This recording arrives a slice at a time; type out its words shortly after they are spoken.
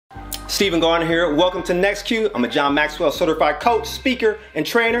Stephen Garner here. Welcome to Nexcue. I'm a John Maxwell certified coach, speaker, and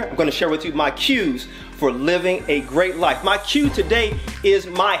trainer. I'm going to share with you my cues for living a great life. My cue today is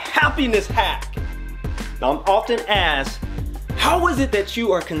my happiness hack. Now, I'm often asked, how is it that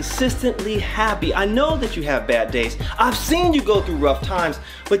you are consistently happy? I know that you have bad days. I've seen you go through rough times,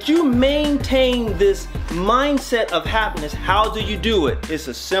 but you maintain this mindset of happiness. How do you do it? It's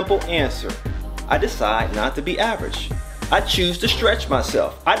a simple answer. I decide not to be average. I choose to stretch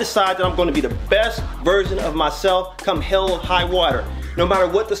myself. I decide that I'm going to be the best version of myself come hell or high water. No matter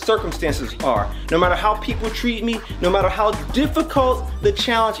what the circumstances are, no matter how people treat me, no matter how difficult the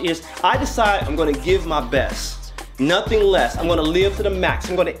challenge is, I decide I'm going to give my best. Nothing less. I'm going to live to the max.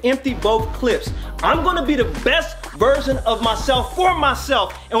 I'm going to empty both clips. I'm going to be the best version of myself for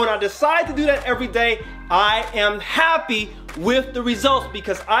myself. And when I decide to do that every day, I am happy with the results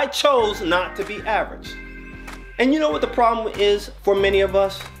because I chose not to be average. And you know what the problem is for many of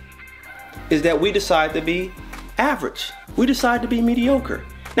us? Is that we decide to be average. We decide to be mediocre.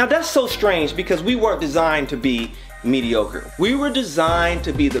 Now that's so strange because we weren't designed to be mediocre. We were designed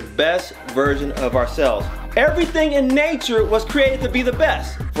to be the best version of ourselves. Everything in nature was created to be the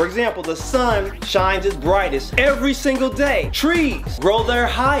best. For example, the sun shines its brightest every single day. Trees grow their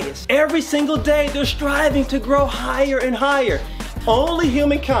highest. Every single day they're striving to grow higher and higher. Only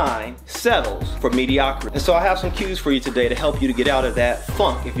humankind settles for mediocrity. And so I have some cues for you today to help you to get out of that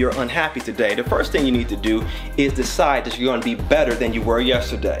funk if you're unhappy today. The first thing you need to do is decide that you're going to be better than you were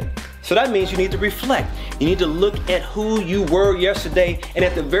yesterday. So that means you need to reflect. You need to look at who you were yesterday, and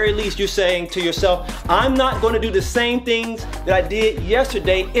at the very least you're saying to yourself, I'm not going to do the same things that I did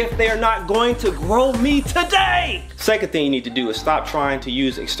yesterday if they are not going to grow me today. Second thing you need to do is stop trying to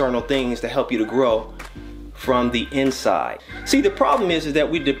use external things to help you to grow from the inside. See, the problem is that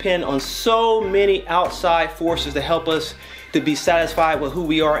we depend on so many outside forces to help us to be satisfied with who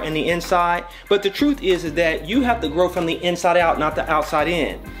we are in the inside. But the truth is that you have to grow from the inside out, not the outside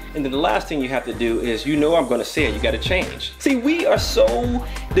in. And then the last thing you have to do is, I'm going to say it, you got to change. See, we are so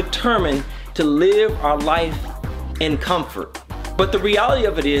determined to live our life in comfort. But the reality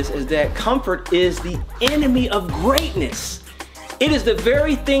of it is that comfort is the enemy of greatness. It is the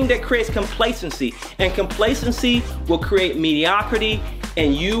very thing that creates complacency, and complacency will create mediocrity,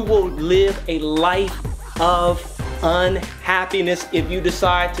 and you will live a life of unhappiness if you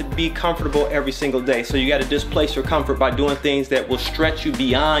decide to be comfortable every single day. So you got to displace your comfort by doing things that will stretch you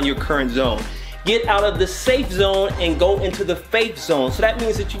beyond your current zone. Get out of the safe zone and go into the faith zone. So that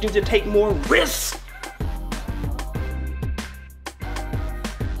means that you need to take more risks.